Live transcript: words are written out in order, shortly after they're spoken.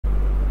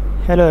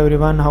Hello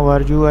everyone, how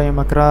are you? I am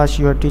Akrash,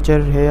 your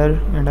teacher here,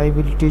 and I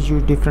will teach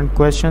you different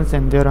questions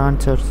and their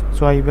answers.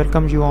 So I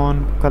welcome you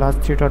on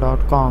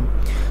classtheta.com.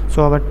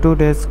 So our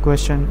today's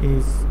question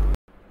is: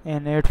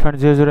 an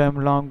 8.00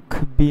 m long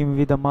beam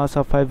with a mass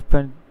of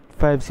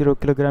 5.50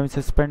 kg is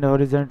suspended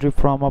horizontally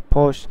from a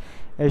post.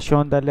 As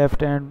shown, the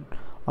left end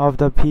of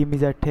the beam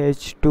is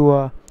attached to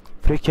a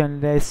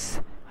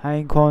frictionless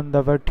hinge on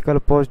the vertical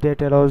post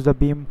that allows the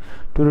beam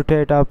to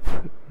rotate up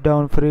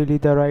down freely.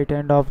 The right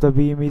end of the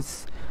beam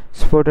is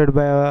supported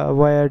by a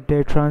wire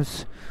that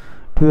runs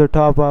to the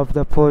top of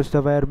the post.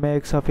 The wire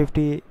makes a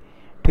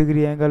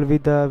 50-degree angle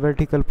with the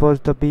vertical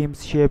post. The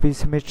beam's shape is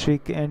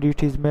symmetric and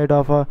it is made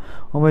of a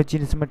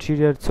homogeneous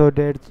material so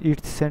that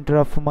its center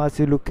of mass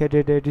is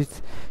located at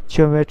its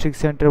geometric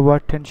center.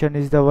 What tension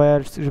is the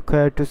wire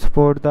required to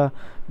support the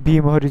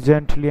beam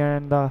horizontally?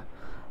 And the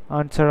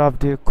answer of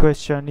the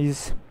question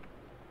is: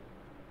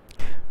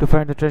 to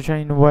find the tension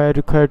in wire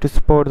required to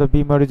support the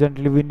beam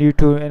horizontally, we need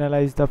to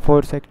analyze the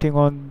force acting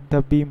on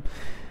the beam.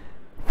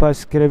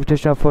 First,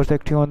 gravitational force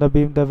acting on the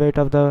beam. The weight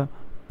of the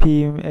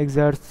beam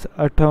exerts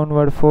a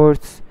downward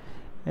force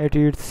at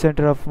its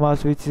center of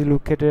mass, which is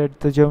located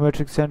at the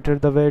geometric center.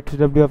 The weight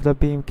W of the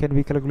beam can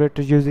be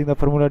calculated using the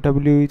formula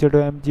W is equal to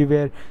mg,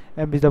 where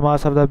m is the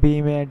mass of the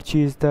beam and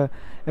g is the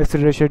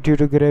acceleration due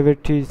to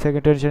gravity.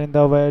 Second, tension in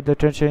the wire. The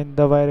tension in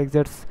the wire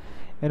exerts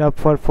an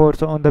upward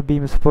force on the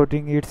beam,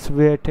 supporting its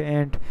weight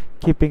and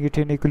keeping it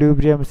in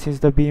equilibrium. Since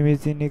the beam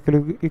is in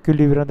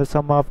equilibrium, the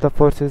sum of the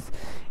forces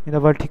in the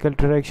vertical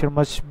direction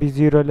must be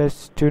zero.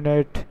 Let's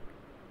denote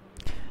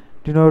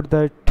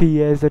the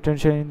T as the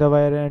tension in the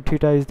wire, and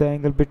theta is the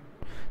angle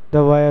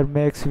the wire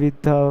makes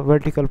with the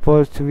vertical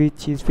post,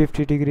 which is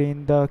 50 degree.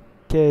 In the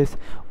case,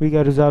 we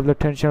can resolve the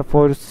tension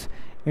force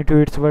into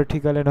its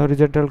vertical and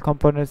horizontal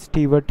components.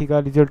 T vertical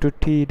is equal to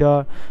T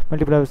dot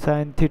multiplied by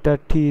sin theta.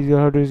 T is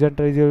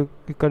horizontal is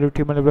equal to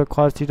T multiplied by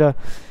cos theta.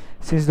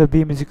 Since the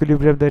beam is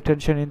equilibrium, the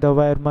tension in the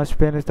wire must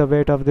balance the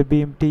weight of the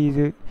beam. T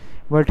is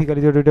vertical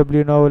is equal to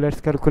W. Now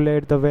let's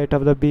calculate the weight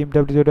of the beam.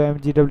 W is equal to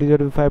mg. W is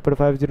equal to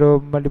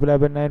 5.50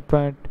 multiplied by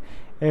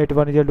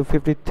 9.81 is equal to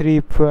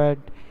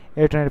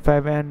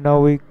 53.895, and now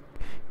we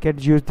can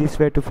use this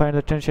way to find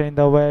the tension in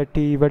the wire.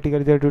 T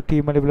vertical is equal to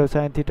T multiplied by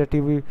sin theta.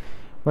 T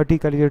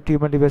vertical is equal to T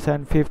multiplied by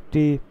sin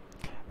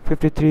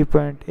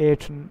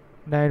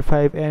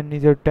 53.895, n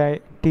is equal to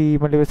T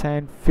multiplied by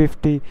sin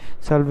 50.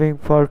 Solving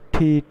for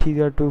T is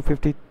equal to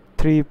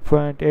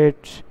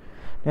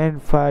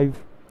 53.895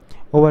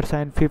 over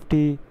sin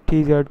 50.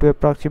 T is equal to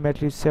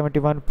approximately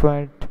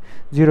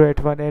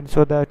 71.081, and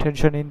so the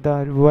tension in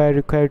the wire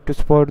required to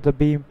support the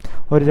beam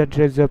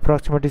horizontally is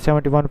approximately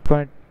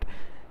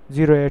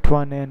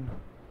 71.081 n.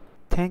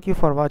 Thank you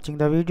for watching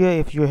the video.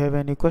 If you have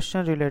any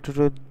question related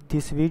to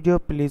this video,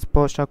 please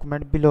post a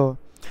comment below.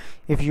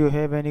 If you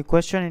have any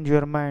question in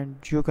your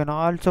mind, you can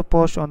also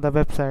post on the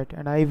website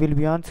and I will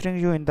be answering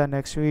you in the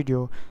next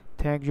video.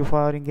 Thank you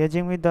for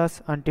engaging with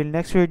us. Until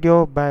next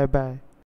video, bye bye.